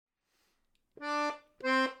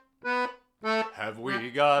have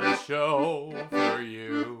we got a show for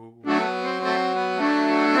you?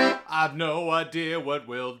 I've no idea what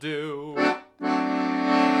we'll do.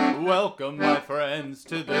 Welcome, my friends,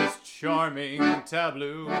 to this charming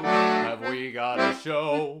tableau. Have we got a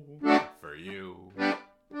show for you?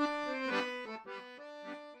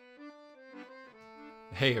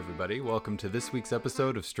 Hey everybody, welcome to this week's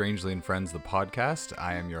episode of Strangely and Friends, the podcast.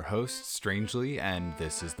 I am your host, Strangely, and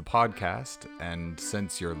this is the podcast. And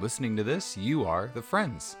since you're listening to this, you are the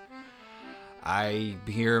friends. I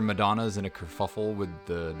hear Madonna's in a kerfuffle with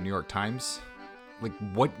the New York Times. Like,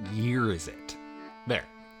 what year is it? There.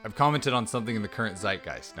 I've commented on something in the current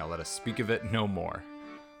zeitgeist. Now let us speak of it no more.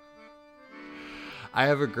 I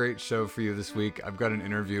have a great show for you this week. I've got an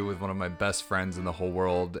interview with one of my best friends in the whole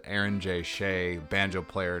world, Aaron J. Shea, banjo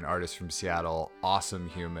player and artist from Seattle. Awesome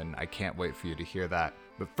human. I can't wait for you to hear that.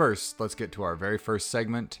 But first, let's get to our very first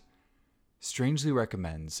segment. Strangely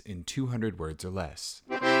recommends in 200 words or less,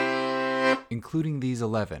 including these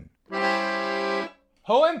 11.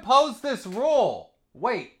 Who imposed this rule?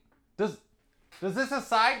 Wait, does this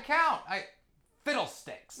aside count?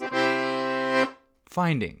 Fiddlesticks.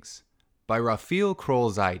 Findings by Rafael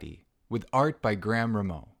Kroll-Zaidi, with art by Graham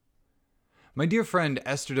Rameau. My dear friend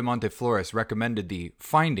Esther de Monteflores recommended the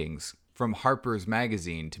Findings from Harper's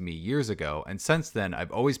Magazine to me years ago, and since then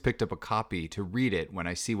I've always picked up a copy to read it when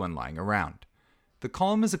I see one lying around. The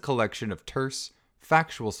column is a collection of terse,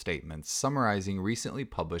 factual statements summarizing recently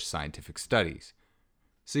published scientific studies.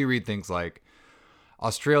 So you read things like,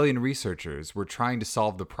 Australian researchers were trying to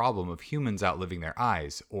solve the problem of humans outliving their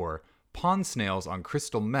eyes, or pond snails on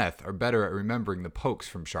crystal meth are better at remembering the pokes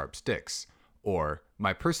from sharp sticks. Or,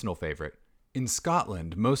 my personal favorite, in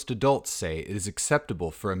Scotland, most adults say it is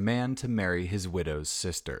acceptable for a man to marry his widow's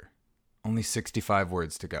sister. Only 65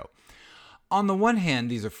 words to go. On the one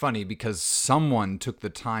hand, these are funny because someone took the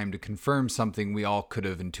time to confirm something we all could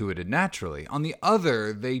have intuited naturally. On the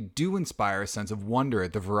other, they do inspire a sense of wonder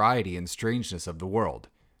at the variety and strangeness of the world.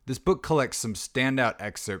 This book collects some standout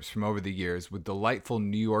excerpts from over the years with delightful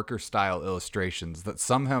New Yorker-style illustrations that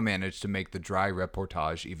somehow manage to make the dry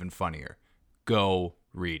reportage even funnier. Go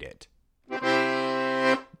read it.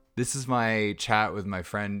 This is my chat with my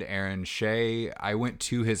friend Aaron Shea. I went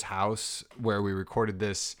to his house where we recorded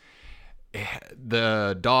this.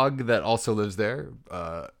 The dog that also lives there,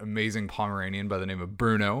 amazing Pomeranian by the name of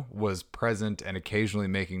Bruno, was present and occasionally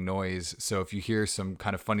making noise. So if you hear some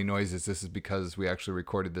kind of funny noises, this is because we actually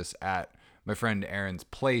recorded this at my friend Aaron's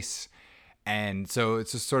place. And so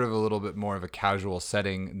it's just sort of a little bit more of a casual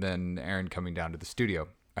setting than Aaron coming down to the studio.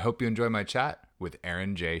 I hope you enjoy my chat with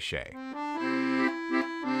Aaron J. Shea.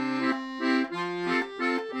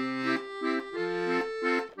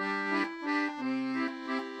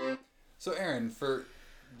 So Aaron, for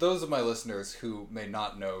those of my listeners who may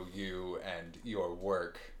not know you and your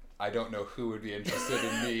work, I don't know who would be interested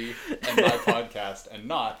in me and my podcast and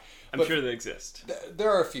not. I'm sure they exist.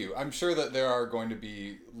 There are a few. I'm sure that there are going to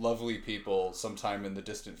be lovely people sometime in the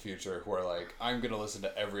distant future who are like, I'm going to listen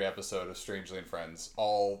to every episode of Strangely and Friends,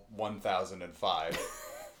 all 1005.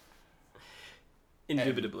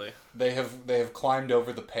 Indubitably. And they have climbed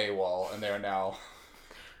over the paywall and they are now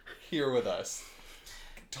here with us.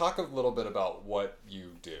 Talk a little bit about what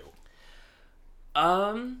you do.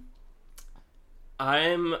 I'm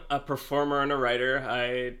a performer and a writer.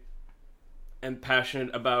 I am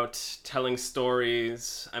passionate about telling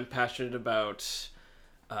stories. I'm passionate about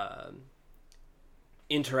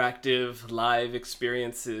interactive live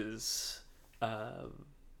experiences,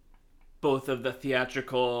 both of the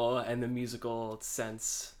theatrical and the musical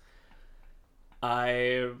sense.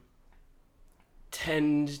 I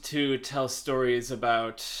tend to tell stories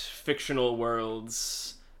about fictional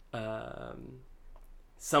worlds,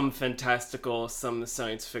 some fantastical, some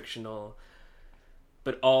science fictional,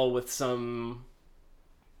 but all with some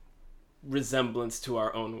resemblance to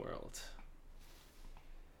our own world.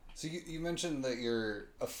 So you mentioned that you're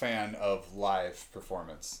a fan of live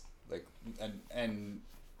performance, and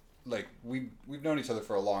we've known each other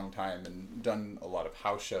for a long time and done a lot of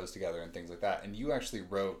house shows together and things like that, and you actually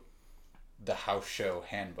wrote the House Show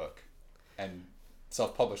Handbook and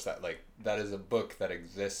self-published that. Like, that is a book that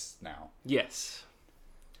exists now. Yes.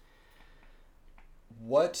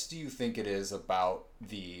 What do you think it is about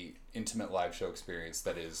the intimate live show experience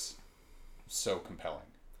that is so compelling?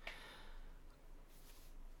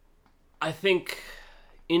 I think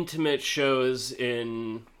intimate shows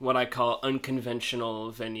in what I call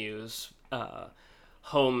unconventional venues,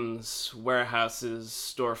 homes, warehouses,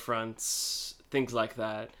 storefronts, things like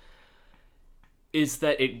that, is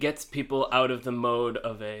that it gets people out of the mode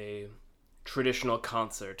of a traditional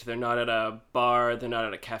concert. They're not at a bar, they're not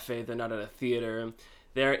at a cafe, they're not at a theater.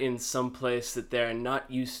 They're in some place that they're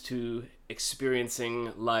not used to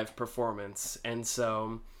experiencing live performance. And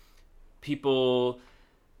so people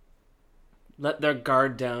let their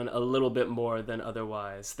guard down a little bit more than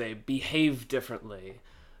otherwise. They behave differently.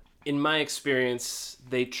 In my experience,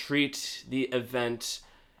 they treat the event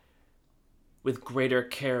with greater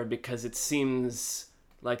care because it seems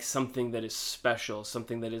like something that is special,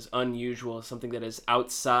 something that is unusual, something that is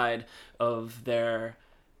outside of their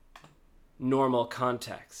normal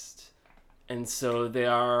context. And so they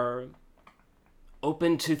are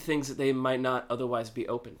open to things that they might not otherwise be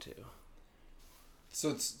open to.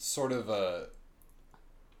 So it's sort of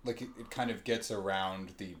like it kind of gets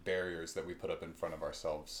around the barriers that we put up in front of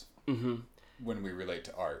ourselves when we relate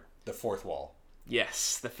to art. The fourth wall.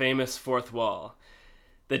 Yes, the famous fourth wall.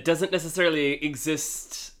 That doesn't necessarily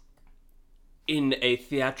exist in a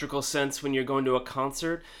theatrical sense when you're going to a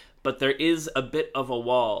concert, but there is a bit of a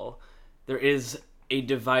wall. There is a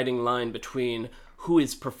dividing line between who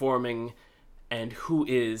is performing and who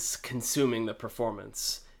is consuming the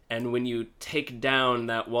performance. And when you take down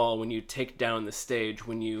that wall, when you take down the stage,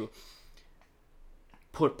 when you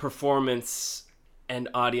put performance and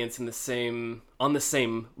audience on the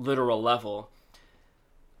same literal level,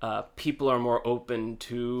 people are more open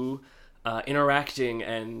to interacting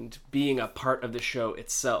and being a part of the show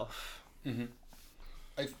itself. Mm-hmm.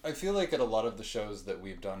 I feel like at a lot of the shows that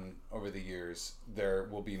we've done over the years, there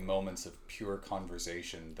will be moments of pure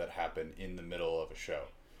conversation that happen in the middle of a show.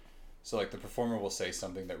 So like the performer will say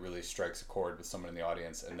something that really strikes a chord with someone in the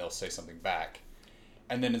audience, and they'll say something back.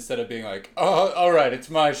 And then instead of being like, oh, all right, it's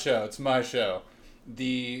my show,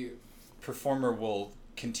 the performer will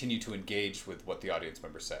continue to engage with what the audience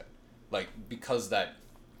member said. Like, because that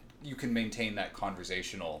you can maintain that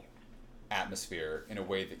conversational atmosphere in a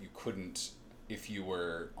way that you couldn't if you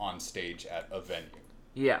were on stage at a venue.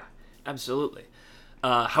 Yeah, absolutely.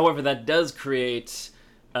 However, that does create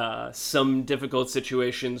some difficult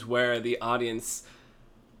situations where the audience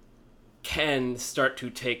can start to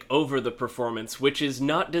take over the performance, which is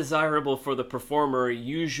not desirable for the performer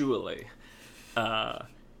usually.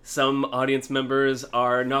 Some audience members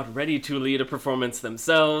are not ready to lead a performance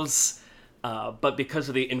themselves, but because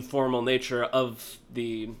of the informal nature of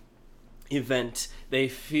the event, they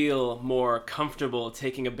feel more comfortable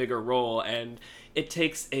taking a bigger role, and it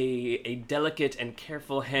takes a delicate and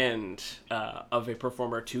careful hand of a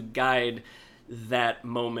performer to guide that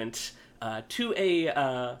moment to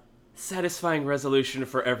a satisfying resolution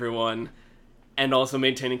for everyone, and also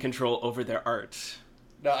maintaining control over their art.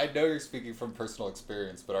 Now, I know you're speaking from personal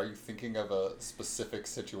experience, but are you thinking of a specific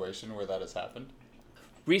situation where that has happened?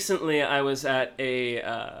 Recently, I was at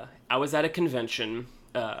a convention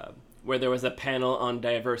where there was a panel on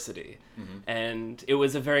diversity, and it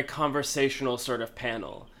was a very conversational sort of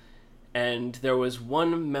panel. And there was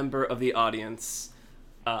one member of the audience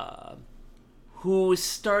who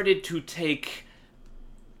started to take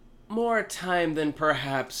more time than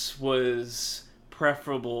perhaps was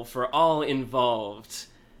preferable for all involved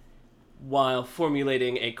while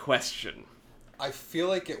formulating a question. I feel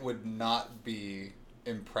like it would not be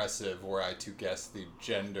impressive were I to guess the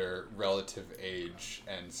gender, relative age,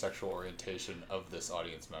 and sexual orientation of this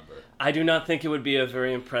audience member. I do not think it would be a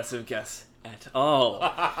very impressive guess at all.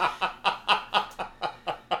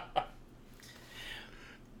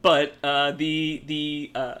 But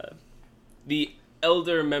the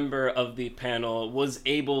elder member of the panel was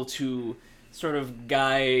able to sort of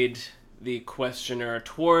guide the questioner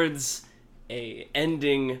towards a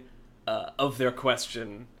ending of their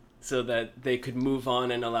question, so that they could move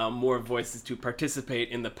on and allow more voices to participate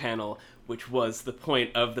in the panel, which was the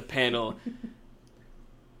point of the panel.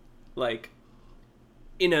 Like,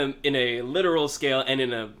 in a literal scale and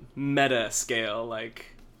in a meta scale,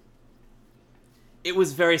 like, it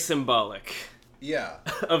was very symbolic. Yeah.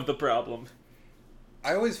 Of the problem.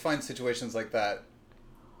 I always find situations like that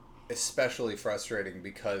especially frustrating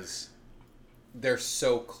because they're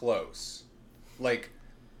so close. Like,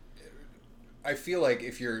 I feel like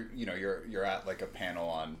if you're at like a panel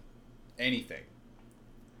on anything,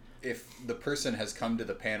 if the person has come to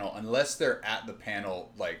the panel, unless they're at the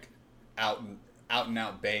panel like out and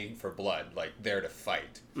out baying for blood, like there to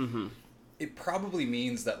fight, it probably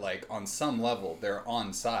means that like on some level they're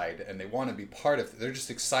on side and they want to be part of it. They're just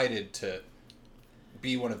excited to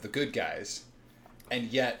be one of the good guys,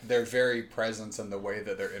 and yet their very presence and the way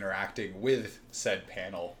that they're interacting with said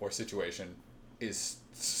panel or situation is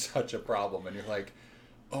such a problem. And you're like,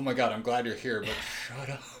 oh my god, I'm glad you're here, but shut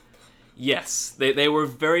up. Yes, they were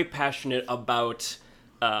very passionate about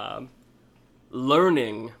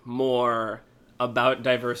learning more about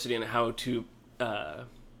diversity and how to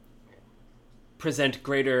present a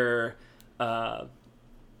greater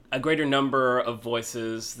number of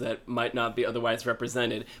voices that might not be otherwise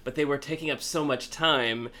represented, but they were taking up so much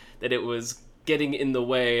time that it was getting in the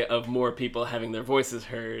way of more people having their voices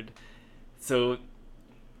heard. So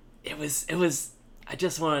it was I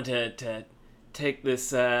just wanted to take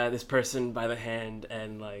this person by the hand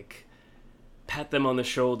and like pat them on the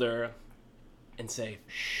shoulder and say,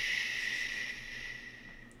 "Shh,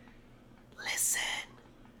 listen."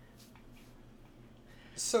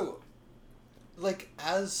 So, like,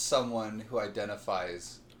 as someone who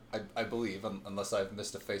identifies, I believe, unless I've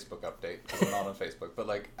missed a Facebook update, because I'm not on Facebook, but,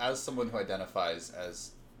 like, as someone who identifies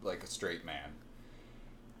as, like, a straight man,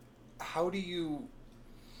 how do you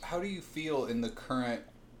feel in the current,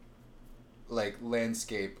 like,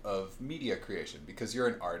 landscape of media creation? Because you're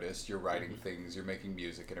an artist, you're writing things, you're making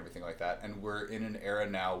music and everything like that, and we're in an era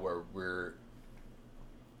now where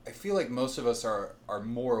I feel like most of us are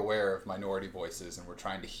more aware of minority voices, and we're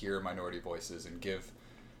trying to hear minority voices and give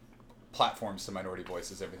platforms to minority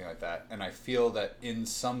voices, everything like that. And I feel that in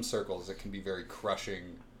some circles it can be very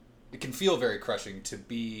crushing. It can feel very crushing to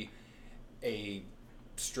be a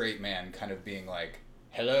straight man kind of being like,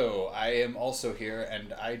 hello, I am also here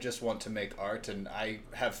and I just want to make art and I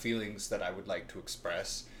have feelings that I would like to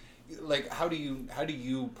express. Like, how do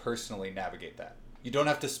you personally navigate that? You don't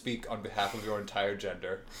have to speak on behalf of your entire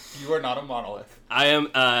gender. You are not a monolith. I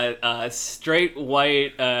am straight,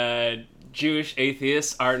 white, Jewish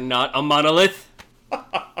atheists are not a monolith.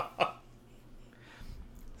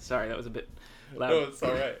 Sorry, that was a bit loud. No, it's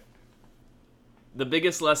all right. The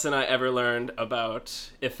biggest lesson I ever learned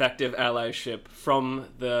about effective allyship from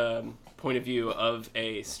the point of view of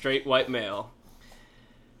a straight white male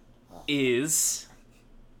is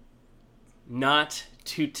not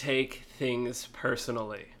to take things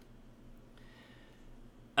personally.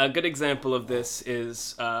 A good example of this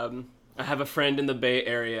is I have a friend in the Bay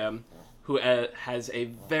Area who has a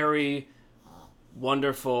very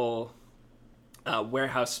wonderful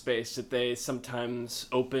warehouse space that they sometimes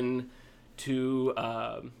open to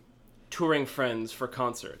touring friends for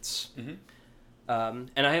concerts. Mm-hmm.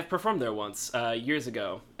 And I have performed there once, years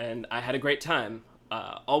ago, and I had a great time.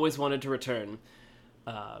 Always wanted to return.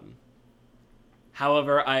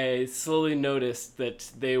 However, I slowly noticed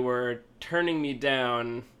that they were turning me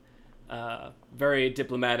down very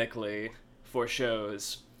diplomatically for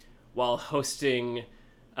shows while hosting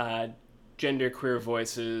genderqueer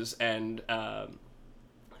voices and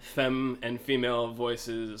femme and female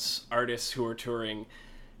voices artists who were touring.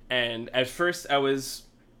 And at first I was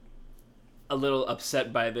a little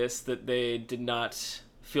upset by this, that they did not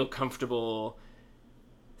feel comfortable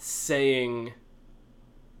saying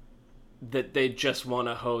that they just want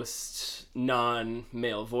to host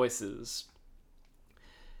non-male voices.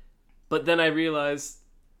 But then I realized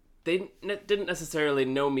they didn't necessarily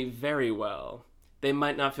know me very well. They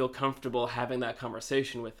might not feel comfortable having that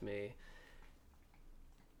conversation with me.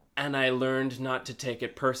 And I learned not to take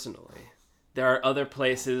it personally. There are other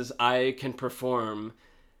places I can perform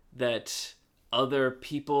that other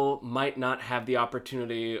people might not have the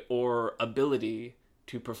opportunity or ability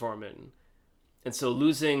to perform in. And so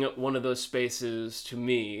losing one of those spaces, to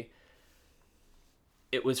me,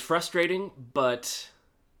 it was frustrating, but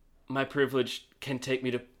my privilege can take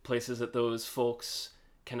me to places that those folks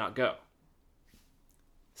cannot go.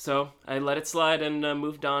 So I let it slide and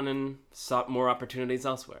moved on and sought more opportunities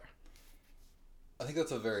elsewhere. I think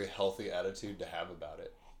that's a very healthy attitude to have about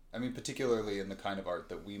it. I mean, particularly in the kind of art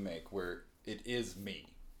that we make where it is me.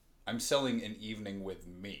 I'm selling an evening with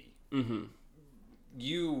me. Mm-hmm.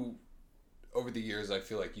 You, over the years, I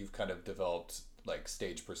feel like you've kind of developed like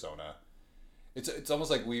stage persona. It's almost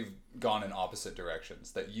like we've gone in opposite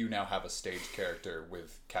directions, that you now have a stage character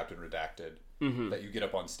with Captain Redacted, mm-hmm. that you get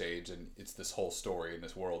up on stage and it's this whole story in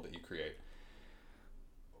this world that you create.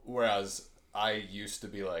 Whereas I used to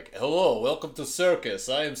be like, hello, welcome to circus.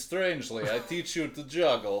 I am Strangely. I teach you to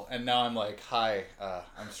juggle. And now I'm like, hi,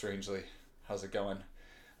 I'm Strangely. How's it going?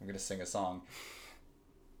 I'm going to sing a song.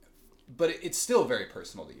 But it's still very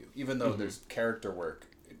personal to you, even though mm-hmm. there's character work.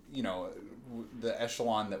 You know, the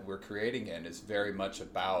echelon that we're creating in is very much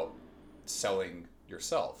about selling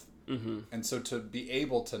yourself. Mm-hmm. And so to be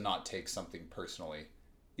able to not take something personally,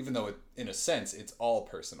 even though in a sense it's all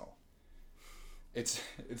personal, it's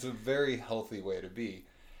a very healthy way to be.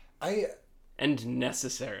 And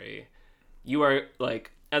necessary. You are,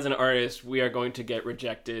 like, as an artist, we are going to get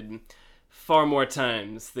rejected far more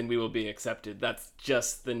times than we will be accepted. That's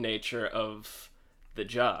just the nature of the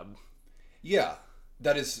job. Yeah,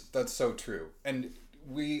 that's so true. And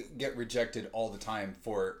we get rejected all the time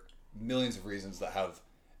for millions of reasons that have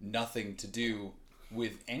nothing to do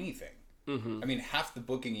with anything. I mean, half the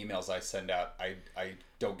booking emails I send out, I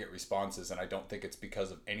don't get responses, and I don't think it's because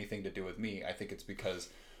of anything to do with me. I think it's because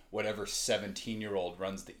whatever 17-year-old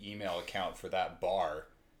runs the email account for that bar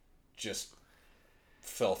just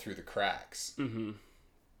fell through the cracks.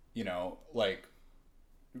 You know, like,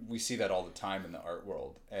 we see that all the time in the art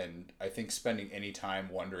world, and I think spending any time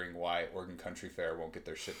wondering why Oregon Country Fair won't get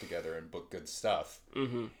their shit together and book good stuff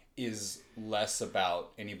is less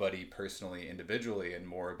about anybody personally, individually, and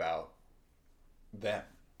more about them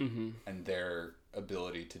and their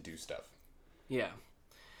ability to do stuff. Yeah.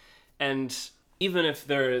 And even if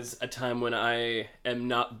there is a time when I am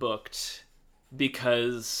not booked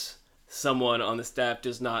because someone on the staff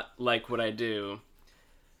does not like what I do,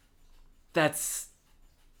 that's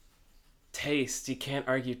taste. You can't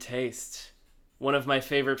argue taste. One of my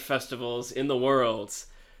favorite festivals in the world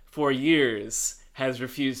for years has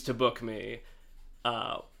refused to book me,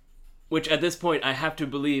 which at this point I have to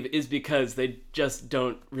believe is because they just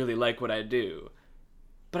don't really like what I do.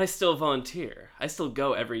 But I still volunteer. I still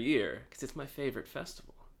go every year because it's my favorite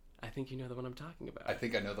festival. I think you know the one I'm talking about. I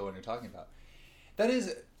think I know the one you're talking about. That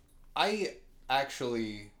is, I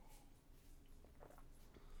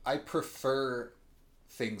prefer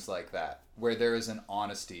things like that, where there is an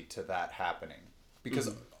honesty to that happening.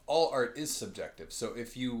 Because all art is subjective. So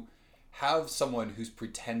if you have someone who's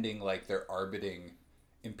pretending like they're arbiting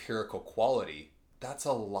empirical quality, that's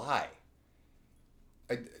a lie.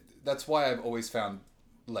 That's why I've always found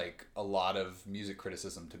like a lot of music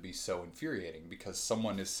criticism to be so infuriating, because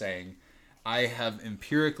someone is saying, I have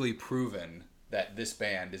empirically proven that this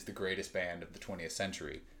band is the greatest band of the 20th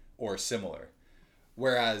century or similar.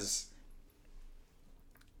 Whereas,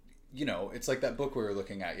 you know, it's like that book we were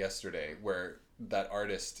looking at yesterday where that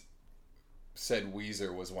artist said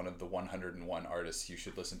Weezer was one of the 101 artists you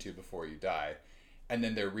should listen to before you die. And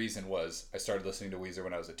then their reason was, I started listening to Weezer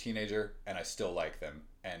when I was a teenager, and I still like them,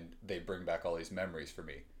 and they bring back all these memories for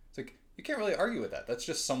me. It's like, you can't really argue with that. That's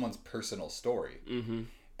just someone's personal story.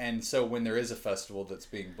 And so when there is a festival that's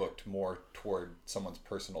being booked more toward someone's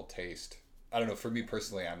personal taste, I don't know, for me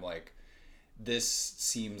personally, I'm like, this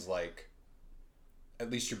seems like at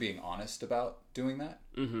least you're being honest about doing that.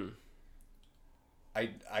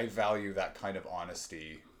 I value that kind of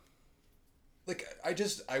honesty. Like,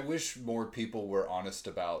 I wish more people were honest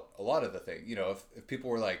about a lot of the things. You know, if people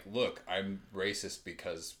were like, look, I'm racist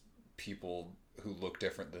because people who look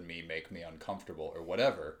different than me make me uncomfortable or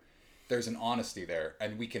whatever, there's an honesty there,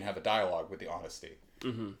 and we can have a dialogue with the honesty.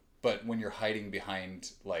 But when you're hiding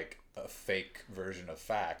behind, like, a fake version of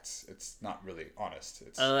facts, it's not really honest.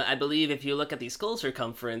 It's... I believe if you look at the skull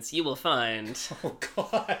circumference, you will find... Oh,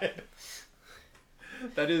 God.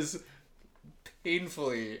 That is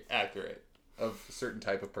painfully accurate of a certain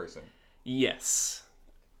type of person. Yes.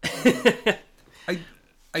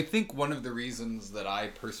 I think one of the reasons that I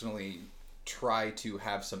personally try to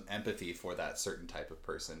have some empathy for that certain type of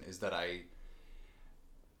person is that I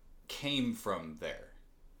came from there.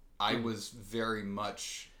 I was very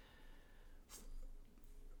much...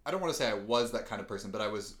 I don't want to say I was that kind of person, but I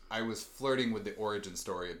was flirting with the origin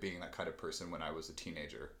story of being that kind of person when I was a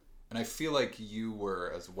teenager. And I feel like you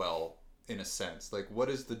were as well, in a sense. Like, what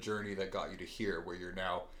is the journey that got you to here, where you're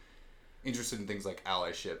now interested in things like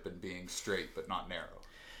allyship and being straight but not narrow?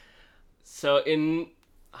 So in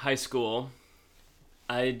high school,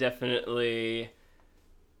 I definitely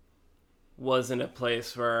was in a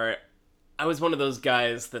place where I was one of those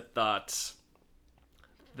guys that thought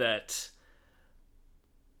that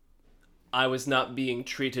I was not being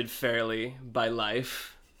treated fairly by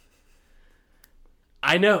life.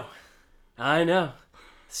 I know.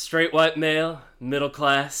 Straight white male, middle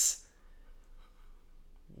class.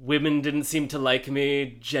 Women didn't seem to like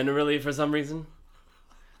me generally for some reason.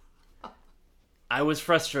 I was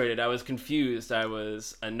frustrated, I was confused, I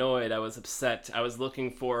was annoyed, I was upset. I was looking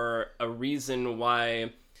for a reason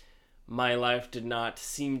why my life did not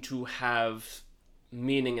seem to have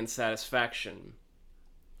meaning and satisfaction.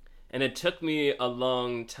 And it took me a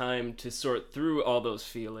long time to sort through all those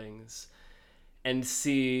feelings and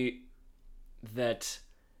see that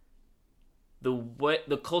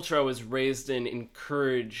the culture I was raised in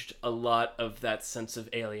encouraged a lot of that sense of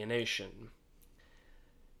alienation.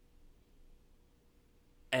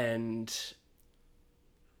 And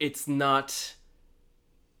it's not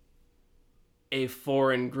a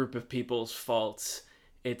foreign group of people's fault.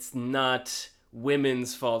 It's not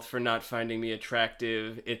women's fault for not finding me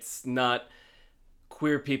attractive. It's not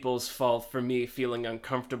queer people's fault for me feeling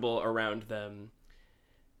uncomfortable around them.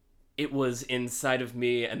 it was inside of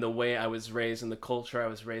me, and the way I was raised and the culture I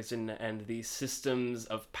was raised in and the systems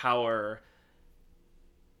of power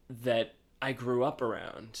that I grew up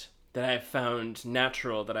around, that I found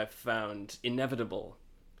natural, that I found inevitable.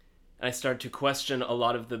 And I started to question a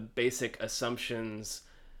lot of the basic assumptions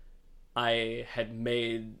I had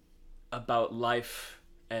made about life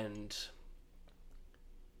and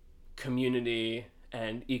community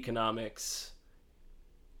and economics.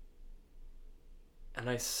 And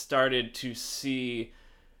I started to see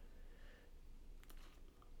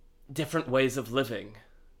different ways of living,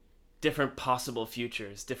 different possible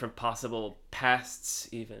futures, different possible pasts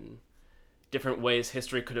even, different ways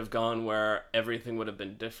history could have gone where everything would have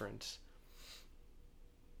been different.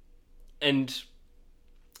 And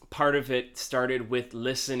part of it started with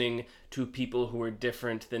listening to people who were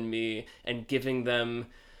different than me and giving them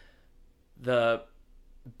the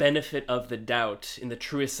benefit of the doubt in the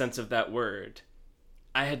truest sense of that word.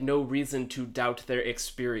 I had no reason to doubt their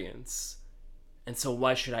experience, and so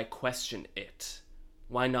why should I question it?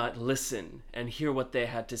 Why not listen and hear what they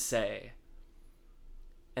had to say?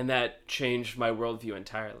 And that changed my worldview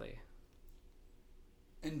entirely.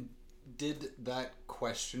 And did that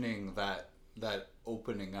questioning, that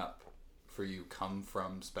opening up for you come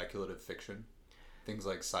from speculative fiction? Things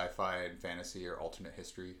like sci-fi and fantasy or alternate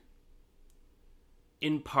history?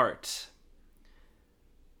 In part.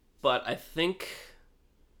 But I think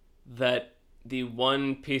that the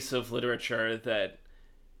one piece of literature that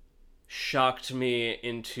shocked me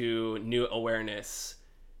into new awareness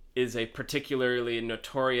is a particularly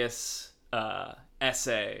notorious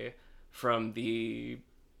essay from the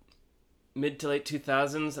mid to late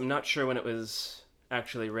 2000s. I'm not sure when it was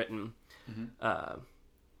actually written. Mm-hmm.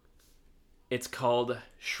 It's called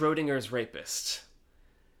Schrodinger's Rapist.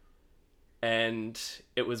 And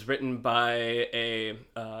it was written by a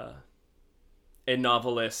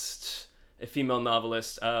novelist, a female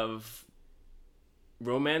novelist of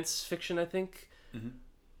romance fiction, I think, mm-hmm.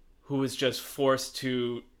 who was just forced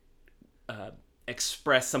to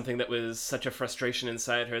express something that was such a frustration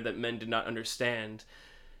inside her that men did not understand.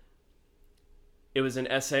 It was an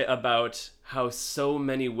essay about how so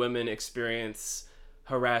many women experience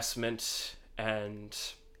harassment and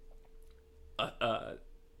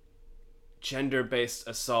gender-based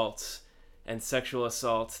assault and sexual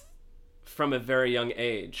assault from a very young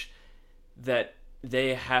age, that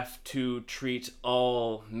they have to treat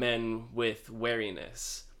all men with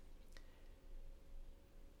wariness.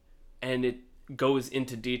 And it goes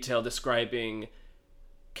into detail describing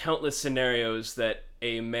countless scenarios that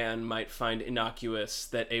a man might find innocuous,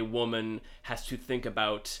 that a woman has to think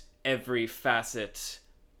about every facet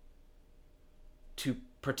to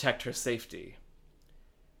protect her safety.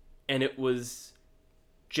 And it was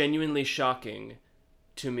genuinely shocking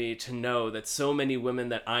to me to know that so many women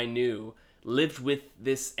that I knew lived with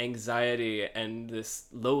this anxiety and this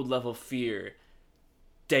low-level fear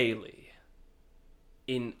daily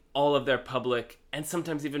in all of their public and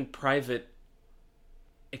sometimes even private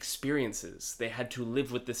experiences. They had to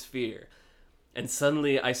live with this fear. And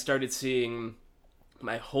suddenly I started seeing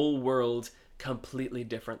my whole world completely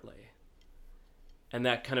differently. And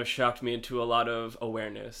that kind of shocked me into a lot of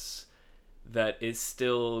awareness that is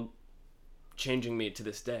still changing me to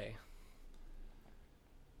this day.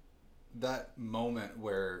 That moment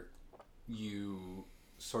where you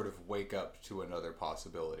sort of wake up to another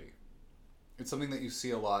possibility. It's something that you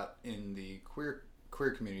see a lot in the queer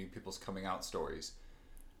community, people's coming out stories,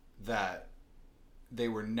 that they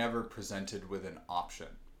were never presented with an option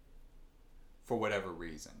for whatever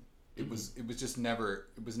reason. It was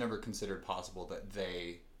never considered possible that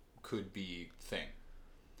they could be thing.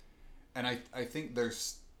 And I think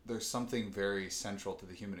there's something very central to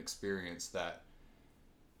the human experience that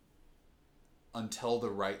until the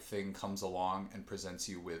right thing comes along and presents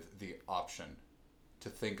you with the option to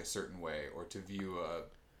think a certain way or to view a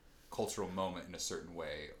cultural moment in a certain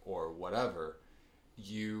way or whatever,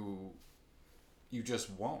 you just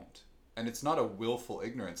won't. And it's not a willful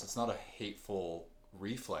ignorance. It's not a hateful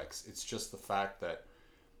reflex. It's just the fact that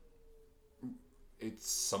it's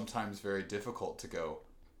sometimes very difficult to go,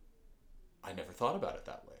 I never thought about it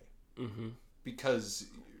that way. Mm-hmm. Because,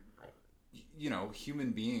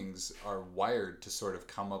 human beings are wired to sort of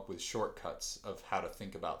come up with shortcuts of how to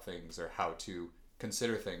think about things or how to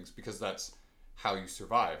consider things, because that's how you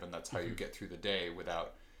survive and that's how you get through the day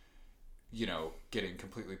without, getting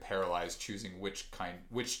completely paralyzed choosing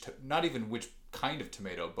not even which kind of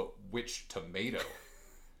tomato, but which tomato.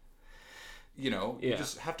 You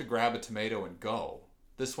just have to grab a tomato and go.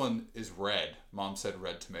 This one is red. Mom said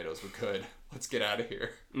red tomatoes were good. Let's get out of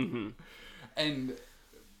here. Mm-hmm. And,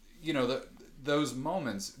 those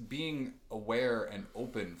moments, being aware and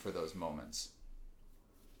open for those moments,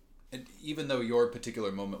 and even though your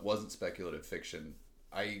particular moment wasn't speculative fiction,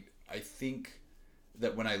 I think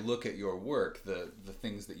that when I look at your work, the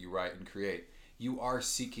things that you write and create, you are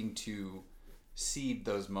seeking to seed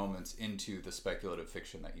those moments into the speculative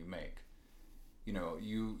fiction that you make. You know,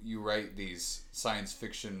 you write these science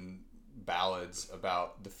fiction ballads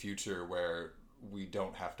about the future where we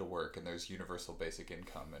don't have to work and there's universal basic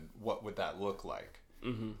income, and what would that look like?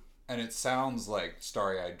 Mm-hmm. And it sounds like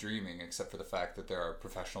starry-eyed dreaming, except for the fact that there are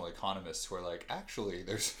professional economists who are like, actually,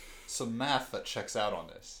 there's some math that checks out on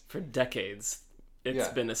this. For decades, it's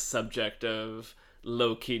been a subject of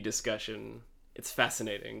low-key discussion. It's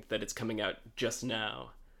fascinating that it's coming out just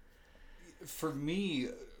now. For me,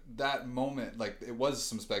 that moment, like, it was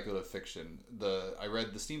some speculative fiction. I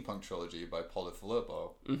read the Steampunk trilogy by Paulo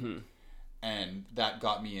Filippo, Mm-hmm. and that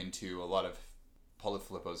got me into a lot of Paulo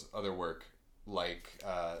Filippo's other work. Like,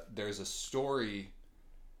 there's a story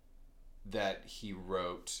that he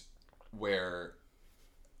wrote where,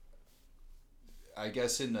 I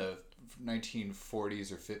guess in the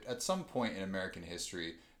 1940s or 50s, at some point in American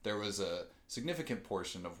history, there was a significant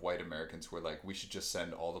portion of white Americans who were like, we should just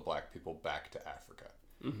send all the black people back to Africa.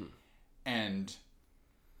 Mm-hmm. And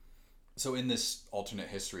so in this alternate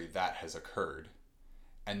history, that has occurred.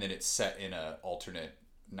 And then it's set in a alternate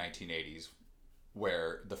 1980s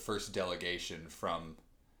where the first delegation from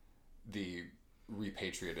the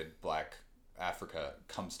repatriated black Africa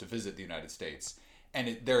comes to visit the United States.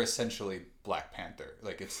 And they're essentially Black Panther.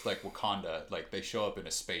 Like, it's like Wakanda. Like, they show up in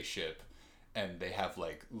a spaceship and they have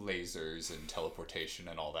like lasers and teleportation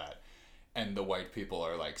and all that. And the white people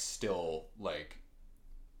are like still like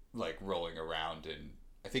rolling around, and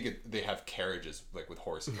I think they have carriages like with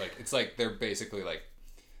horses. Like, it's like they're basically like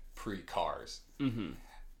pre-cars. Mm-hmm.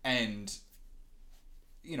 And,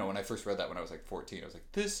 you know, when I first read that when I was like 14, I was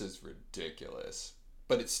like, this is ridiculous.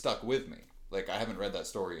 But it stuck with me. Like, I haven't read that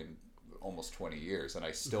story in almost 20 years, and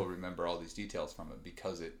I still remember all these details from it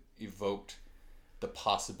because it evoked the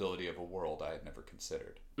possibility of a world I had never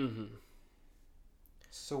considered. Mm-hmm.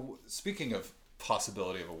 So, speaking of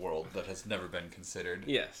possibility of a world that has never been considered,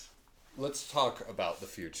 Yes. let's talk about the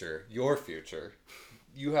future, your future.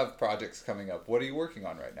 You have projects coming up. What are you working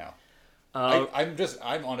on right now?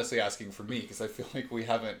 I'm honestly asking for me because I feel like we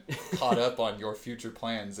haven't caught up on your future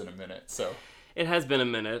plans in a minute. So It has been a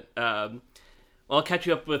minute. Well, I'll catch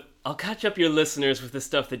you up your listeners with the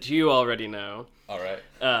stuff that you already know. all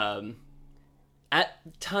right.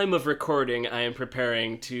 At time of recording, I am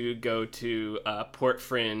preparing to go to Port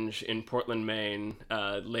Fringe in Portland, Maine,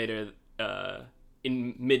 later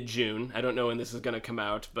in mid-June. I don't know when this is going to come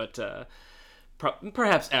out, but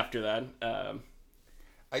perhaps after that.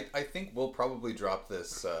 I think we'll probably drop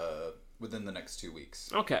this within the next 2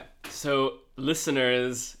 weeks. Okay, so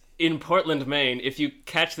listeners in Portland, Maine, if you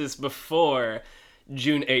catch this before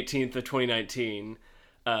June 18th of 2019,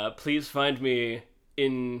 please find me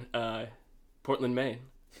in Portland, Maine.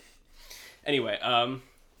 Anyway, that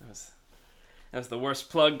was the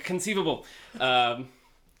worst plug conceivable. I'm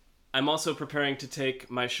also preparing to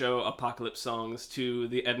take my show Apocalypse Songs to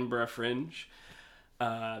the Edinburgh Fringe.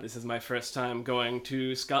 This is my first time going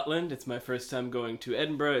to Scotland. It's my first time going to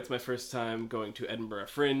Edinburgh. It's my first time going to Edinburgh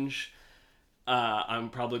Fringe. I'm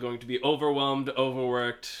probably going to be overwhelmed,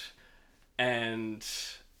 overworked, and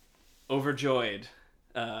overjoyed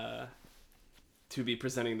to be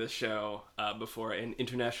presenting this show before an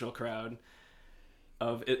international crowd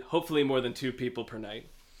of hopefully more than 2 people per night.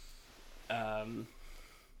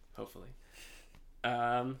 Hopefully.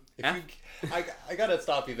 I gotta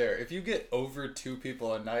stop you there. If you get over 2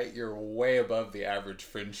 people a night, you're way above the average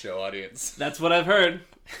Fringe show audience. That's what I've heard.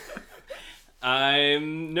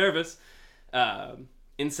 I'm nervous.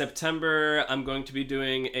 In September, I'm going to be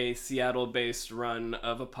doing a Seattle-based run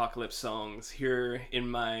of Apocalypse Songs here in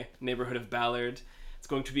my neighborhood of Ballard. It's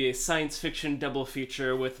going to be a science fiction double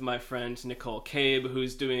feature with my friend Nicole Cabe,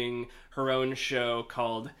 who's doing her own show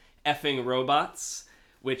called Effing Robots,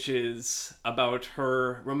 which is about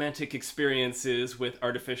her romantic experiences with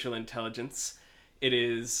artificial intelligence. It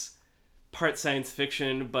is part science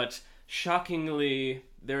fiction, but shockingly,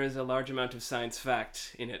 there is a large amount of science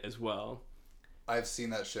fact in it as well. I've seen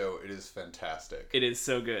that show. It is fantastic. It is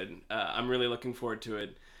so good. I'm really looking forward to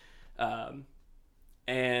it.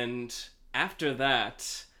 And after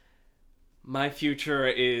that, my future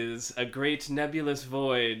is a great nebulous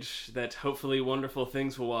void that hopefully wonderful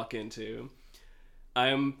things will walk into.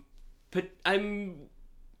 I'm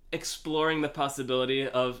exploring the possibility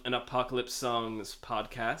of an Apocalypse Songs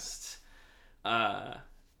podcast. I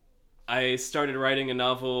I started writing a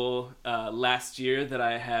novel last year that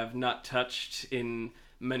I have not touched in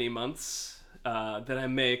many months, that I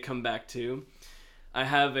may come back to. I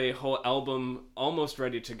have a whole album almost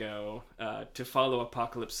ready to go to follow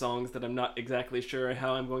Apocalypse songs that I'm not exactly sure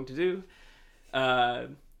how I'm going to do.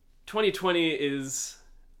 2020 is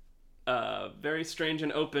very strange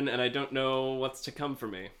and open, and I don't know what's to come for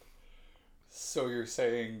me. So you're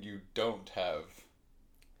saying you don't have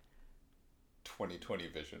 2020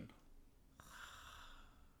 vision?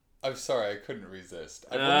 I'm sorry, I couldn't resist.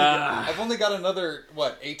 I've only got another,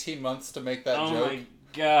 18 months to make that joke? Oh my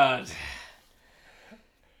god.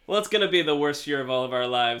 Well, it's going to be the worst year of all of our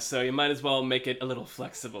lives, so you might as well make it a little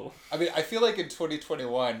flexible. I mean, I feel like in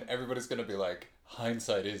 2021, everybody's going to be like,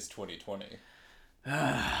 hindsight is 2020.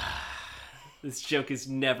 This joke is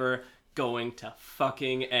never going to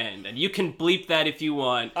fucking end. And you can bleep that if you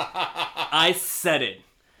want. I said it.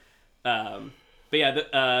 But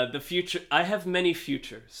yeah, the future... I have many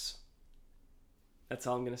futures. That's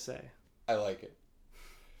all I'm going to say. I like it.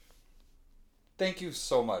 Thank you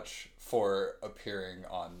so much for appearing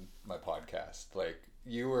on my podcast. Like,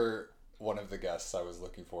 you were one of the guests I was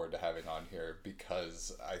looking forward to having on here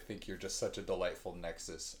because I think you're just such a delightful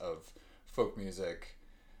nexus of folk music,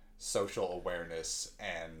 social awareness,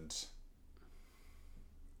 and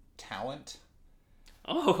talent.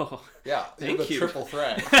 Oh, yeah, thank the you. Triple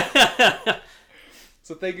threat.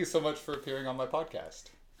 So thank you so much for appearing on my podcast.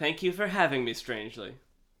 Thank you for having me, strangely.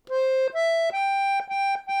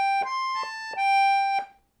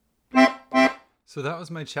 So that was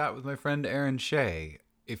my chat with my friend Aaron Shea.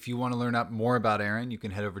 If you want to learn up more about Aaron, you can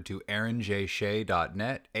head over to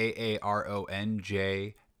aaronjshay.net,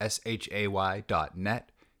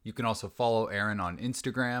 aaronjshay.net. You can also follow Aaron on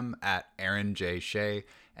Instagram at aaronjshay,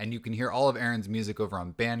 and you can hear all of Aaron's music over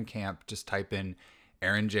on Bandcamp. Just type in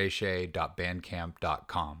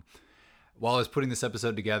aaronjshay.bandcamp.com. While I was putting this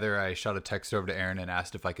episode together, I shot a text over to Aaron and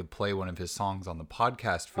asked if I could play one of his songs on the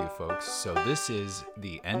podcast for you folks. So this is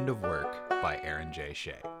The End of Work by Aaron J.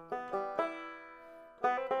 Shea.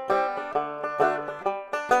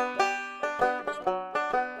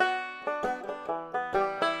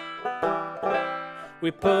 We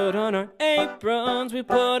put on our aprons, we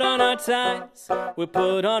put on our ties, we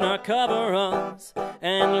put on our coveralls,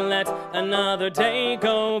 and let another day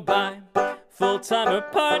go by. Full-time or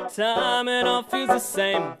part-time, it all feels the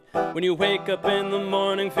same. When you wake up in the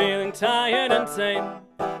morning feeling tired and tame,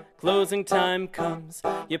 closing time comes,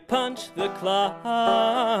 you punch the clock.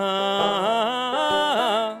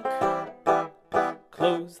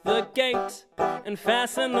 Close the gate and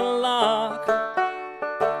fasten the lock.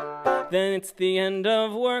 Then it's the end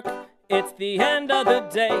of work, it's the end of the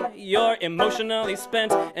day. You're emotionally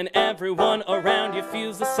spent and everyone around you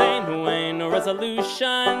feels the same way. No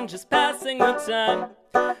resolution, just passing the time,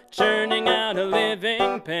 churning out a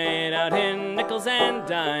living paid out in nickels and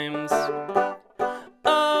dimes. Oh,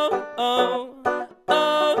 oh,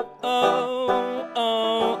 oh, oh,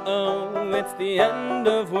 oh, oh, it's the end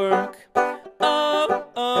of work. Oh,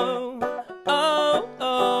 oh, oh,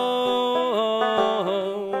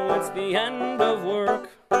 oh, it's the end of work.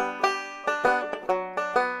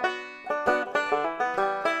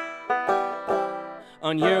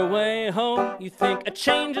 On your way home, you think a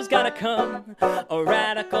change has gotta come, a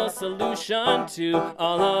radical solution to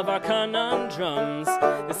all of our conundrums.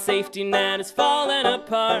 The safety net is falling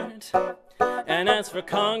apart, and as for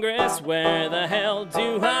Congress, where the hell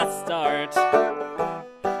do I start?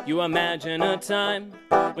 You imagine a time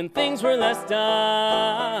when things were less dire,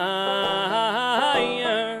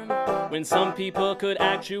 when some people could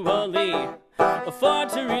actually afford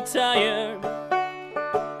to retire.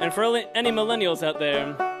 And for any millennials out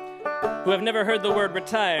there who have never heard the word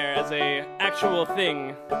retire as a actual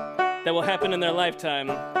thing that will happen in their lifetime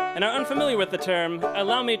and are unfamiliar with the term,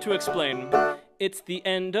 allow me to explain. It's the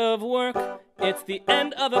end of work, it's the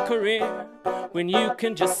end of a career, when you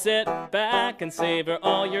can just sit back and savor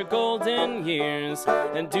all your golden years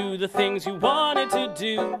and do the things you wanted to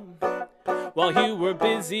do while you were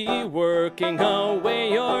busy working away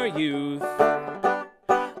your youth.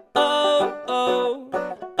 Oh, oh,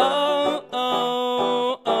 oh,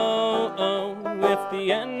 oh, oh, oh, it's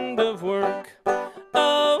the end of work. Oh,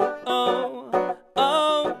 oh, oh,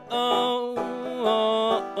 oh,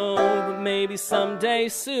 oh, oh, but maybe someday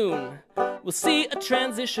soon we'll see a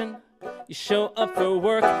transition. You show up for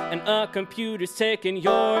work and a computer's taking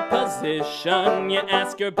your position. You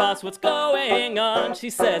ask your boss what's going on. She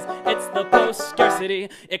says it's the post-scarcity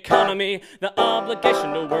economy. The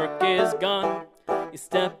obligation to work is gone. You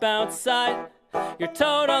step outside, you're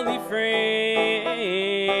totally free.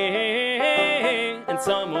 And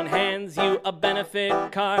someone hands you a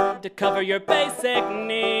benefit card to cover your basic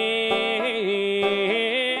needs,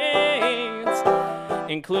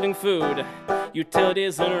 including food,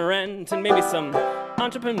 utilities and rent, and maybe some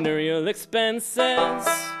entrepreneurial expenses.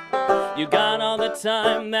 You got all the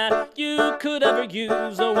time that you could ever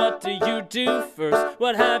use. So what do you do first?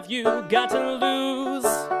 What have you got to lose?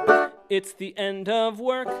 It's the end of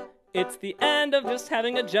work. It's the end of just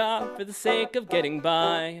having a job for the sake of getting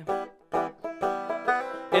by.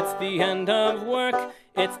 It's the end of work.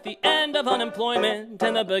 It's the end of unemployment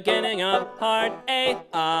and the beginning of hard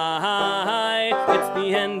AI. It's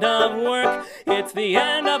the end of work. It's the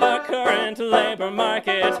end of our current labor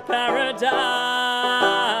market paradigm.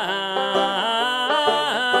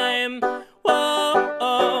 Whoa,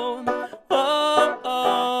 oh, oh,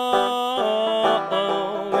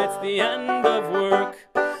 oh, it's the end of work.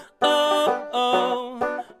 Oh, oh,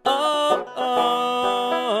 oh,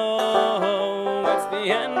 oh, it's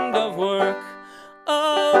the end of work.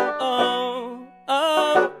 Oh, oh,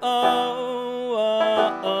 oh, oh,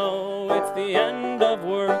 oh, oh, it's the end of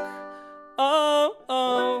work. Oh,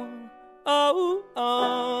 oh, oh,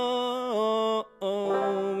 oh,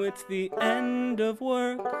 oh, it's the end of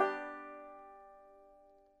work.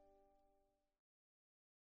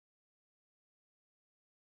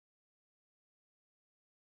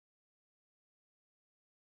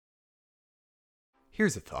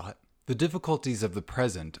 Here's a thought. The difficulties of the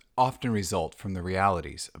present often result from the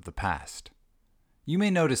realities of the past. You may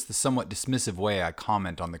notice the somewhat dismissive way I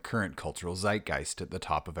comment on the current cultural zeitgeist at the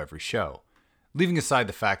top of every show. Leaving aside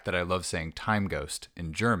the fact that I love saying time ghost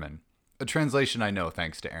in German, a translation I know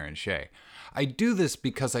thanks to Aaron Shea, I do this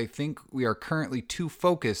because I think we are currently too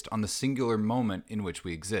focused on the singular moment in which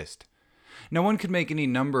we exist. Now, one could make any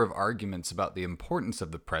number of arguments about the importance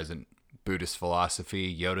of the present. Buddhist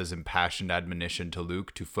philosophy, Yoda's impassioned admonition to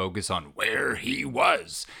Luke to focus on where he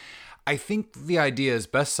was. I think the idea is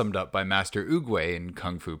best summed up by Master Oogway in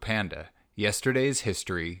Kung Fu Panda. Yesterday is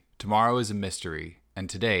history, tomorrow is a mystery,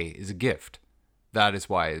 and today is a gift. That is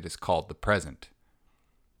why it is called the present.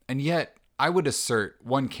 And yet, I would assert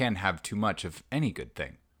one can have too much of any good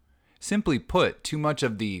thing. Simply put, too much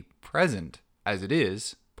of the present, as it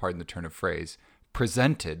is, pardon the turn of phrase,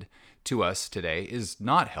 presented to us today is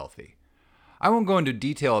not healthy. I won't go into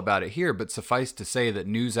detail about it here, but suffice to say that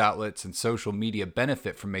news outlets and social media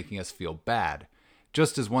benefit from making us feel bad.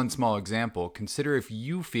 Just as one small example, consider if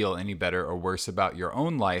you feel any better or worse about your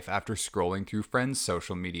own life after scrolling through friends'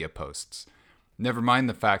 social media posts. Never mind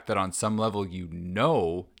the fact that on some level you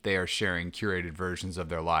know they are sharing curated versions of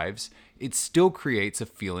their lives, it still creates a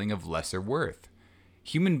feeling of lesser worth.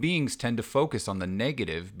 Human beings tend to focus on the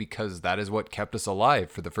negative because that is what kept us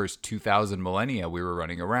alive for the first 2,000 millennia we were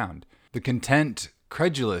running around. The content,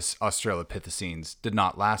 credulous Australopithecines did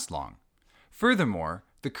not last long. Furthermore,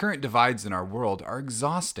 the current divides in our world are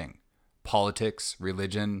exhausting. Politics,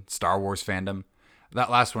 religion, Star Wars fandom.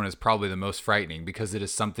 That last one is probably the most frightening because it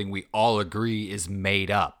is something we all agree is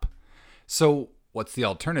made up. So, what's the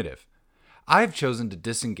alternative? I've chosen to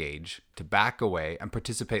disengage, to back away, and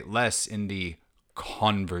participate less in the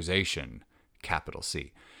conversation, capital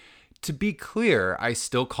C. To be clear, I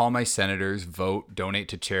still call my senators, vote, donate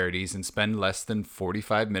to charities, and spend less than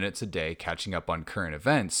 45 minutes a day catching up on current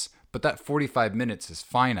events, but that 45 minutes is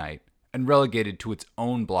finite and relegated to its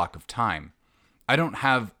own block of time. I don't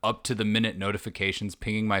have up-to-the-minute notifications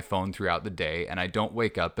pinging my phone throughout the day, and I don't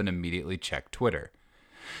wake up and immediately check Twitter.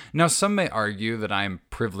 Now, some may argue that I am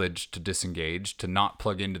privileged to disengage, to not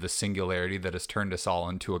plug into the singularity that has turned us all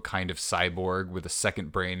into a kind of cyborg with a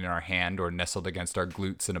second brain in our hand or nestled against our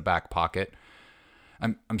glutes in a back pocket.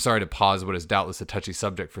 I'm sorry to pause what is doubtless a touchy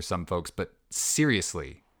subject for some folks, but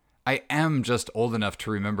seriously, I am just old enough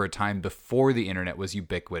to remember a time before the internet was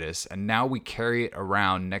ubiquitous, and now we carry it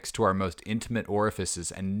around next to our most intimate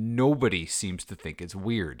orifices, and nobody seems to think it's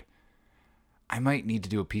weird. I might need to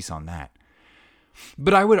do a piece on that.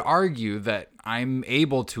 But I would argue that I'm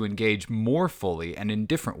able to engage more fully and in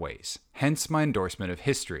different ways, hence my endorsement of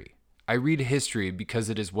history. I read history because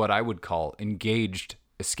it is what I would call engaged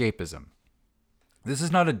escapism. This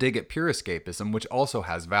is not a dig at pure escapism, which also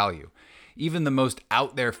has value. Even the most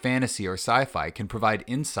out-there fantasy or sci-fi can provide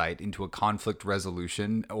insight into a conflict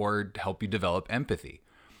resolution or help you develop empathy.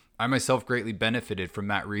 I myself greatly benefited from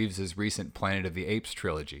Matt Reeves' recent Planet of the Apes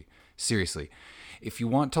trilogy. Seriously, if you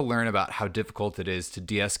want to learn about how difficult it is to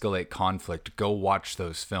de-escalate conflict, go watch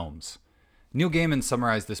those films. Neil Gaiman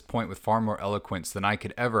summarized this point with far more eloquence than I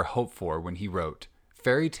could ever hope for when he wrote,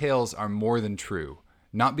 "Fairy tales are more than true,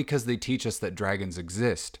 not because they teach us that dragons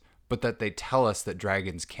exist, but that they tell us that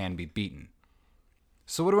dragons can be beaten."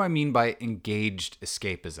 So what do I mean by engaged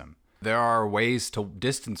escapism? There are ways to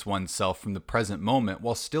distance oneself from the present moment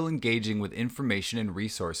while still engaging with information and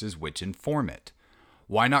resources which inform it.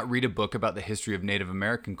 Why not read a book about the history of Native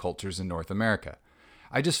American cultures in North America?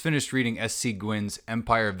 I just finished reading S.C. Gwynn's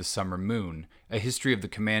Empire of the Summer Moon, A History of the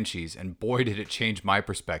Comanches, and boy did it change my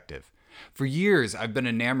perspective. For years, I've been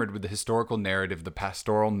enamored with the historical narrative of the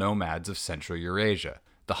pastoral nomads of Central Eurasia.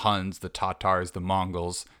 The Huns, the Tatars, the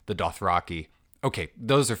Mongols, the Dothraki. Okay,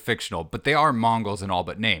 those are fictional, but they are Mongols in all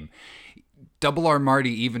but name. Double R.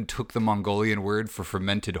 Marty even took the Mongolian word for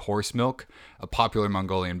fermented horse milk, a popular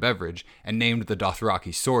Mongolian beverage, and named the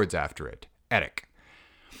Dothraki swords after it, Erik.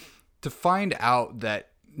 To find out that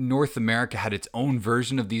North America had its own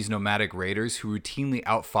version of these nomadic raiders who routinely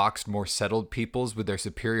outfoxed more settled peoples with their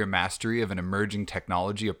superior mastery of an emerging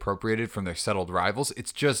technology appropriated from their settled rivals,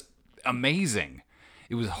 it's just amazing.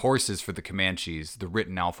 It was horses for the Comanches, the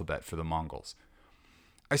written alphabet for the Mongols.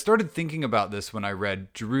 I started thinking about this when I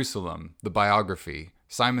read Jerusalem, the biography,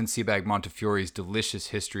 Simon Sebag Montefiore's delicious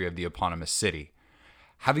history of the eponymous city.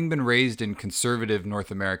 Having been raised in conservative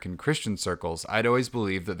North American Christian circles, I'd always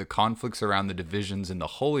believed that the conflicts around the divisions in the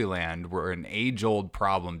Holy Land were an age-old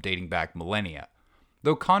problem dating back millennia.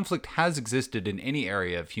 Though conflict has existed in any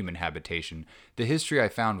area of human habitation, the history I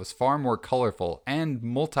found was far more colorful and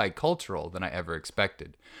multicultural than I ever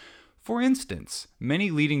expected. For instance, many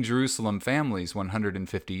leading Jerusalem families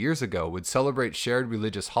 150 years ago would celebrate shared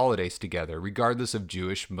religious holidays together, regardless of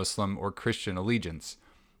Jewish, Muslim, or Christian allegiance.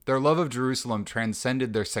 Their love of Jerusalem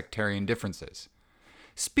transcended their sectarian differences.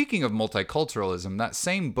 Speaking of multiculturalism, that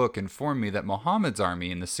same book informed me that Muhammad's army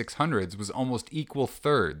in the 600s was almost equal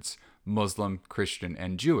thirds Muslim, Christian,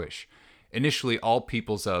 and Jewish. Initially, all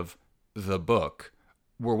peoples of the book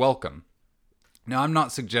were welcome. Now, I'm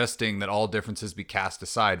not suggesting that all differences be cast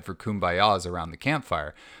aside for kumbayas around the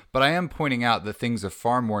campfire, but I am pointing out that things are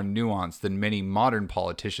far more nuanced than many modern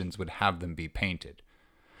politicians would have them be painted.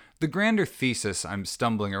 The grander thesis I'm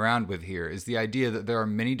stumbling around with here is the idea that there are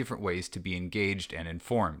many different ways to be engaged and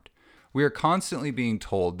informed. We are constantly being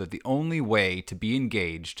told that the only way to be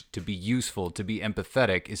engaged, to be useful, to be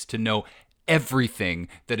empathetic is to know everything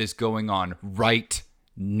that is going on right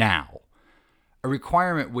now. A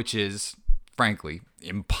requirement which is, frankly,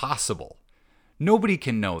 impossible. Nobody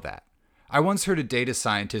can know that. I once heard a data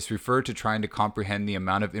scientist refer to trying to comprehend the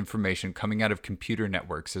amount of information coming out of computer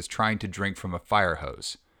networks as trying to drink from a fire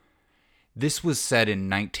hose. This was said in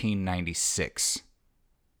 1996.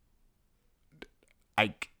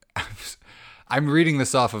 I'm reading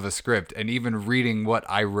this off of a script, and even reading what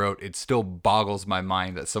I wrote, it still boggles my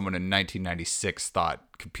mind that someone in 1996 thought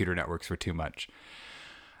computer networks were too much.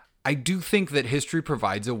 I do think that history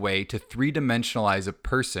provides a way to three-dimensionalize a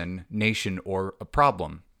person, nation, or a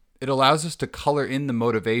problem. It allows us to color in the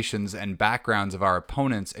motivations and backgrounds of our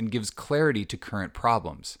opponents and gives clarity to current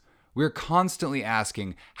problems. We're constantly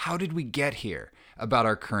asking, how did we get here, about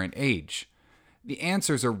our current age? The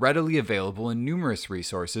answers are readily available in numerous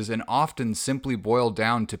resources and often simply boil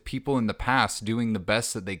down to people in the past doing the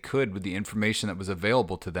best that they could with the information that was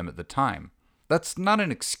available to them at the time. That's not an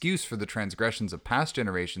excuse for the transgressions of past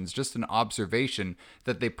generations, just an observation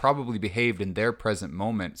that they probably behaved in their present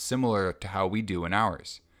moment similar to how we do in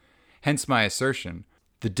ours. Hence my assertion,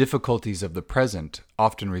 the difficulties of the present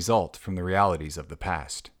often result from the realities of the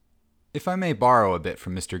past. If I may borrow a bit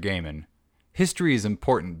from Mr. Gaiman, history is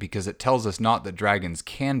important because it tells us not that dragons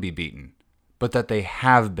can be beaten, but that they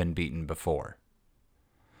have been beaten before.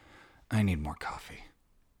 I need more coffee.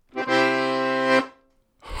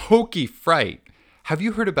 Hokey fright! Have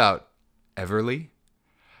you heard about Everly?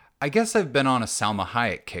 I guess I've been on a Salma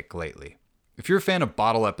Hayek kick lately. If you're a fan of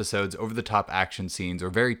bottle episodes, over-the-top action scenes, or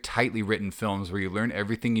very tightly written films where you learn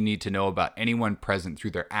everything you need to know about anyone present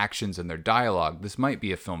through their actions and their dialogue, this might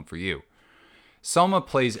be a film for you. Salma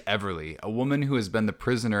plays Everly, a woman who has been the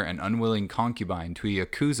prisoner and unwilling concubine to a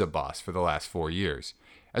Yakuza boss for the last 4 years.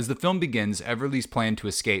 As the film begins, Everly's plan to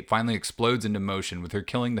escape finally explodes into motion with her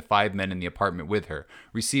killing the 5 men in the apartment with her,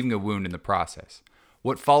 receiving a wound in the process.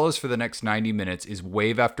 What follows for the next 90 minutes is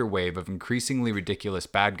wave after wave of increasingly ridiculous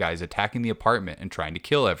bad guys attacking the apartment and trying to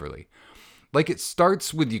kill Everly. Like, it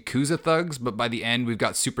starts with Yakuza thugs, but by the end we've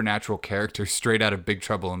got supernatural characters straight out of Big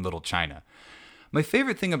Trouble in Little China. My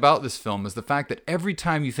favorite thing about this film is the fact that every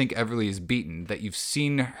time you think Everly is beaten, that you've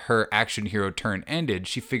seen her action hero turn ended,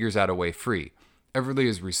 she figures out a way free. Everly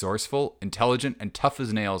is resourceful, intelligent, and tough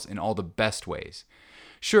as nails in all the best ways.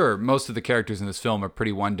 Sure, most of the characters in this film are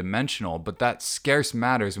pretty one-dimensional, but that scarce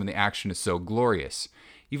matters when the action is so glorious.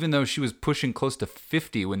 Even though she was pushing close to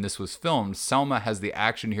 50 when this was filmed, Salma has the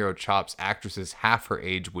action hero chops actresses half her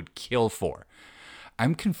age would kill for.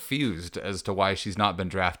 I'm confused as to why she's not been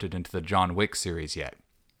drafted into the John Wick series yet.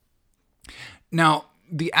 Now,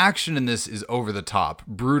 the action in this is over the top,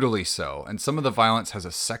 brutally so, and some of the violence has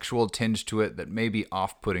a sexual tinge to it that may be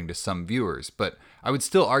off-putting to some viewers, but I would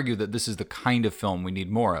still argue that this is the kind of film we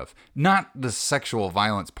need more of. Not the sexual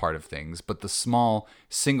violence part of things, but the small,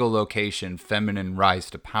 single-location, feminine rise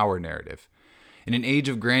to power narrative. In an age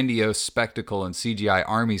of grandiose spectacle and CGI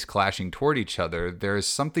armies clashing toward each other, there is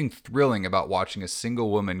something thrilling about watching a single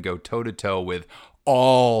woman go toe-to-toe with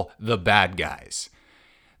all the bad guys.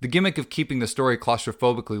 The gimmick of keeping the story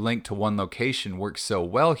claustrophobically linked to one location works so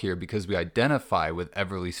well here because we identify with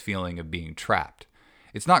Everly's feeling of being trapped.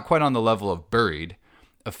 It's not quite on the level of Buried,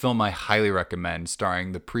 a film I highly recommend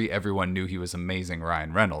starring the pre-everyone knew he was amazing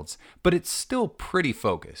Ryan Reynolds, but it's still pretty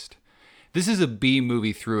focused. This is a B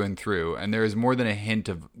movie through and through, and there is more than a hint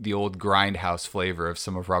of the old grindhouse flavor of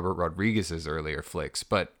some of Robert Rodriguez's earlier flicks,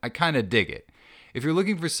 but I kinda dig it. If you're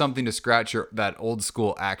looking for something to scratch that old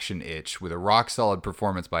school action itch with a rock solid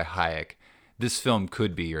performance by Hayek, this film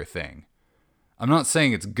could be your thing. I'm not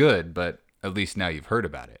saying it's good, but at least now you've heard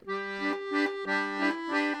about it.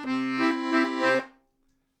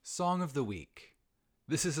 Song of the Week.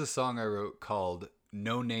 This is a song I wrote called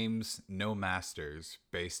No Names, No Masters,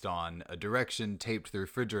 based on a direction taped to the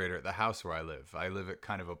refrigerator at the house where I live. I live at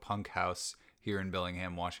kind of a punk house here in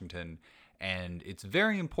Bellingham, Washington, and it's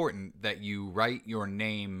very important that you write your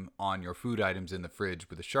name on your food items in the fridge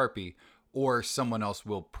with a Sharpie, or someone else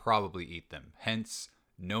will probably eat them. Hence,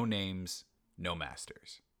 no names, no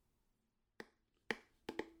masters.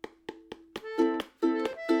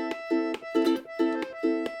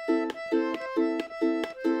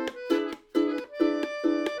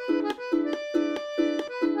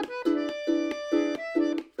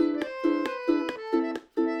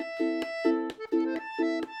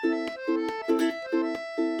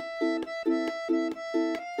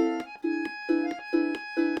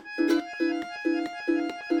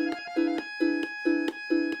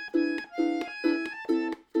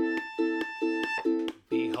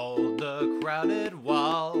 Crowded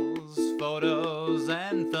walls, photos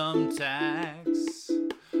and thumbtacks.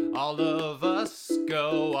 All of us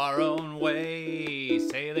go our own way,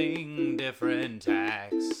 sailing different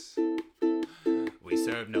tacks. We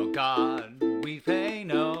serve no God, we pay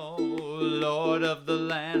no lord of the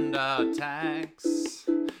land our tax.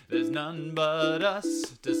 There's none but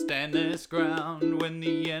us to stand this ground when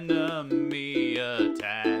the enemy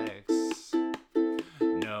attacks.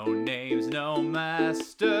 No names, no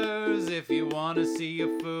masters. If you want to see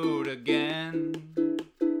your food again,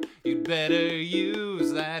 you'd better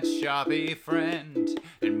use that Sharpie friend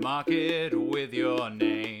and mark it with your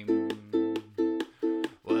name.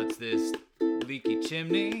 What's this leaky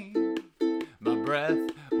chimney? My breath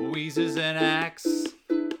wheezes an axe.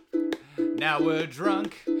 Now we're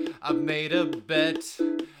drunk, I've made a bet,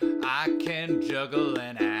 I can juggle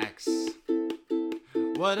an axe.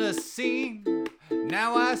 What a scene!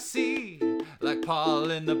 Now I see, like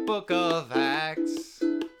Paul in the book of Acts.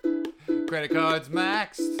 Credit cards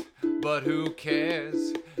maxed, but who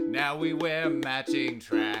cares? Now we wear matching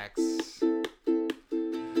tracks.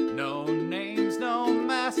 No names, no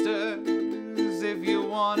masters. If you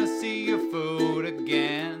wanna see your food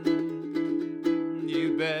again,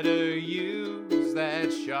 you better use that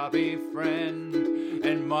Sharpie friend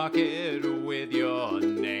and mark it with your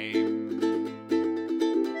name.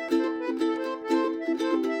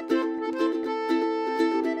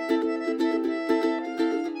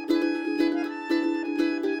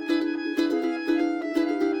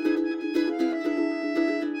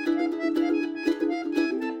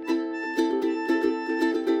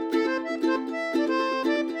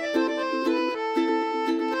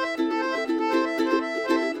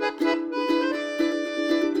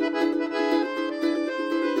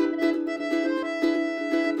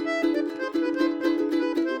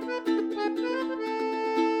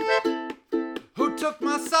 Took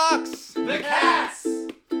my socks? The cats!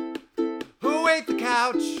 Who ate the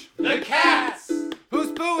couch? The cats!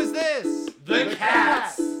 Whose poo is this? The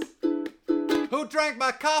cats! Who drank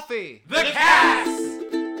my coffee? The cats!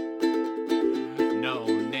 No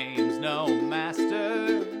names, no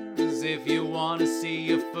masters. If you want to see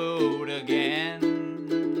your food again,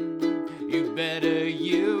 you better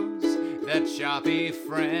use that Sharpie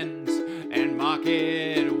friend and mark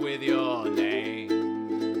it with your name.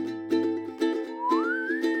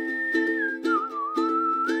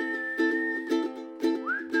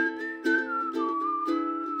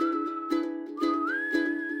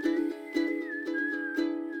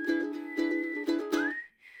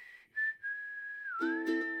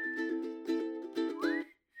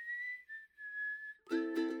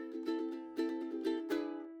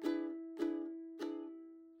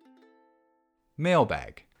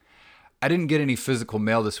 Mailbag. I didn't get any physical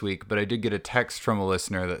mail this week, but I did get a text from a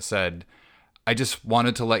listener that said, I just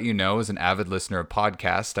wanted to let you know, as an avid listener of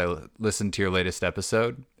podcasts, I listened to your latest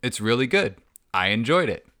episode. It's really good. I enjoyed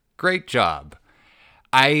it. Great job.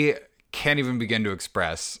 I can't even begin to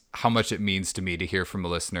express how much it means to me to hear from a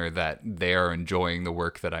listener that they are enjoying the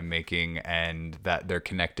work that I'm making and that they're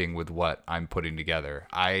connecting with what I'm putting together.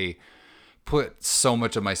 I put so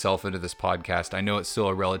much of myself into this podcast. I know it's still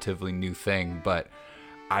a relatively new thing, but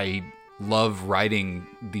I love writing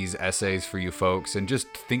these essays for you folks and just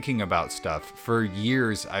thinking about stuff. For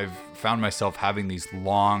years, I've found myself having these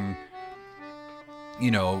long,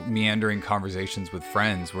 meandering conversations with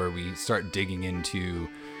friends where we start digging into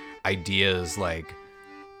ideas like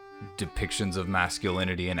depictions of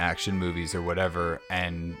masculinity in action movies or whatever.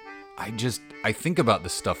 And I think about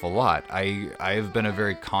this stuff a lot. I have been a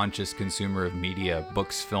very conscious consumer of media,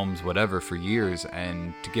 books, films, whatever, for years,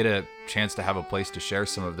 and to get a chance to have a place to share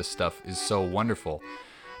some of this stuff is so wonderful.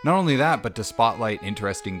 Not only that, but to spotlight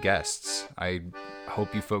interesting guests. I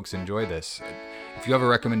hope you folks enjoy this. If you have a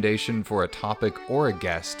recommendation for a topic or a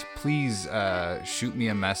guest, please shoot me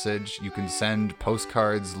a message. You can send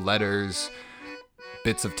postcards, letters,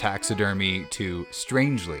 bits of taxidermy to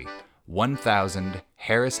Strangely, 1000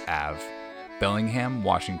 Harris Ave, Bellingham,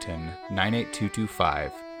 Washington,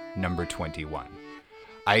 98225, number 21.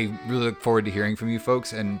 I really look forward to hearing from you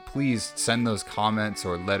folks, and please send those comments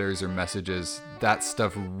or letters or messages. That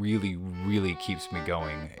stuff really, really keeps me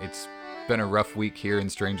going. It's been a rough week here in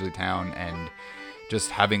Strangely Town, and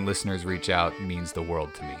just having listeners reach out means the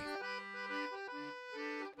world to me.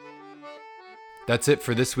 That's it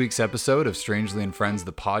for this week's episode of Strangely and Friends,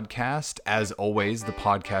 the podcast. As always, the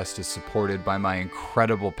podcast is supported by my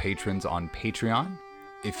incredible patrons on Patreon.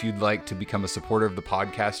 If you'd like to become a supporter of the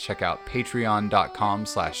podcast, check out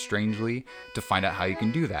patreon.com/strangely to find out how you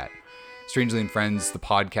can do that. Strangely and Friends, the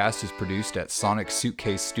podcast, is produced at Sonic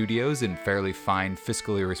Suitcase Studios in fairly fine,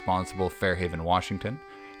 fiscally responsible Fairhaven, Washington.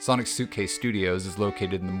 Sonic Suitcase Studios is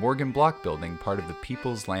located in the Morgan Block Building, part of the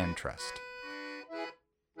People's Land Trust.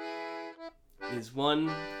 Is one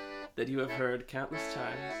that you have heard countless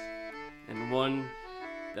times, and one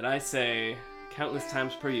that I say countless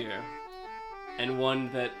times per year, and one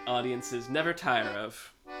that audiences never tire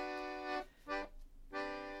of.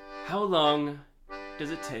 How long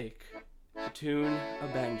does it take to tune a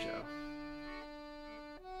banjo?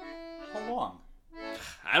 How long?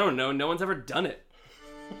 I don't know. No one's ever done it.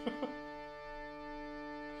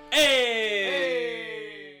 Hey!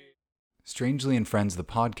 Strangely and Friends, the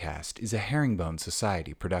podcast, is a Herringbone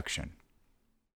Society production.